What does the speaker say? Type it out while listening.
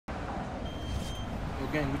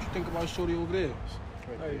gang, what you think about shorty over there?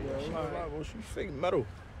 Hey, yo, she fake metal.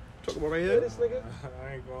 Talk about right here. This nigga.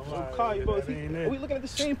 I ain't gonna lie. Kai, bro, are we looking at the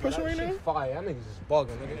same person right now? Fire, that nigga's just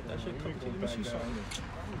bugging, nigga. That shit come to you. Let me see something.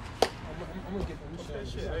 I'm gonna get that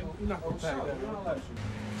shit. You're not gonna pack that.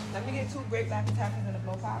 Let me get 2 grape Laffy Taffies and a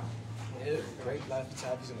blow pop. Yeah, grape Laffy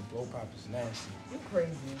Taffies and a blow pop is nasty. You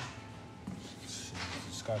crazy.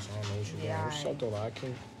 Scotch, I don't know what you doing. Yeah, What's up, though? I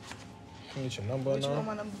can't get your number now. What you want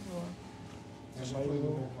my number for?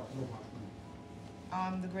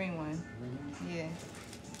 The green one. Yeah.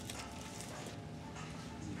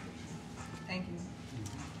 Thank you.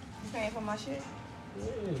 You paying for my shit? Yeah,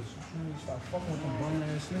 you start fucking with them bum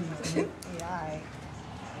ass niggas. Yeah, alright.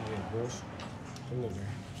 Yeah, bros. Come look, man.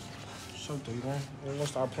 What's up, though? You gonna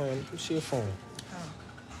start playing? Let me see your phone. Oh.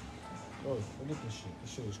 Bro, look at this shit.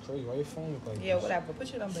 This shit is crazy. Why your phone look like this? Yeah, whatever. Put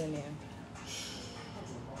your number in there.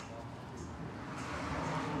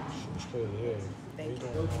 Shit's crazy, yeah. Thank you.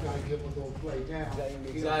 You gotta give him a little play down.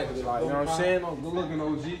 Exactly. Like, you know what I'm saying? Oh, good looking,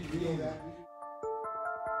 OG.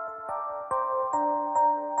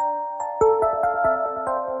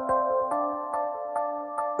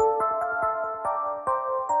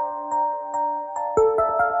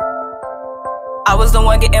 I was the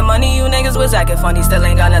one getting money, you niggas was acting funny, still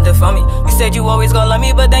ain't got nothing for me. You said you always gon' love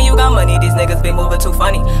me, but then you got money, these niggas been moving too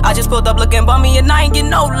funny. I just pulled up looking bummy and I ain't get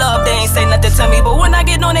no love, they ain't say nothing to me. But when I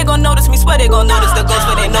get on, they gon' notice me, swear they gon' notice the ghost,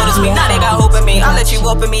 but they notice me. Now they got hope in me, I let you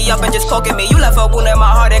open me up and just poking me. You left a wound in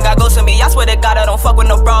my heart and got ghosts in me. I swear to God I don't fuck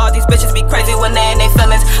with no bras, these bitches be crazy when they in they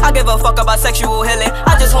feelings. I give a fuck about sexual healing,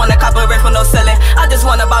 I just wanna cop a rent for no ceiling. I just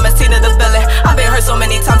wanna buy Miss Tina the villain. I've been hurt so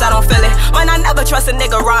many times I don't feel it. Man, I never trust a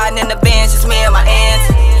nigga riding in the Benz, just me and my aunts.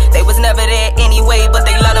 They was never there anyway, but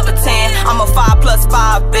they love to pretend. I'm a 5 +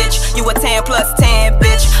 5, bitch. You a 10 + 10,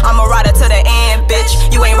 bitch. I'm a rider to the end,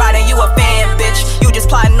 bitch. You ain't riding, you a fan, bitch. You just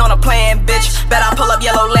plotting on a plan, bitch. Bet I pull up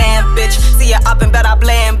yellow land, bitch. See ya up and bet I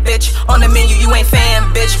bland, bitch. On the menu, you ain't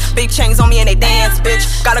fan, bitch. Big chains on me and they dance,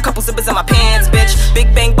 bitch. Got a couple zippers in my pants, bitch.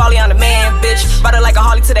 Big bang Bali on the man, bitch. Ride it like a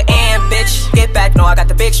Harley to the end, bitch. Get back, no, I got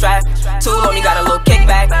the big strap. Tool on me, got a little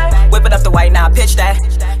kickback. Whip it up the white, now I pitch that.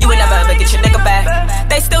 You would never ever get your nigga back.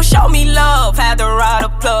 They still show me love, had to ride a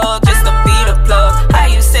plug just to be the plug. How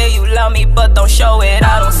you say you love me, but don't show it,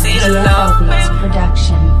 I don't see the love.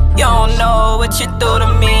 You don't know what you do to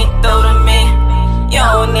me, You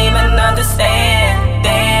don't even understand,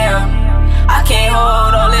 damn. I can't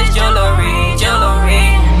hold all this jewelry.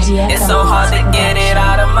 It's so hard to get it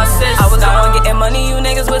out of my system. I was the one getting money, you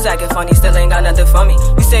niggas was acting funny, still ain't got nothing for me.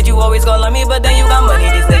 You said you always gon' love me, but then you got money,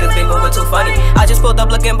 these niggas been moving too funny. I just pulled up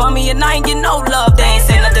looking bummy and I ain't get no love, they ain't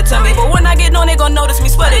say nothing to me. But when I get on, they gon' notice me,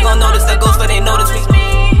 swear they gon' notice the ghost, but they notice me.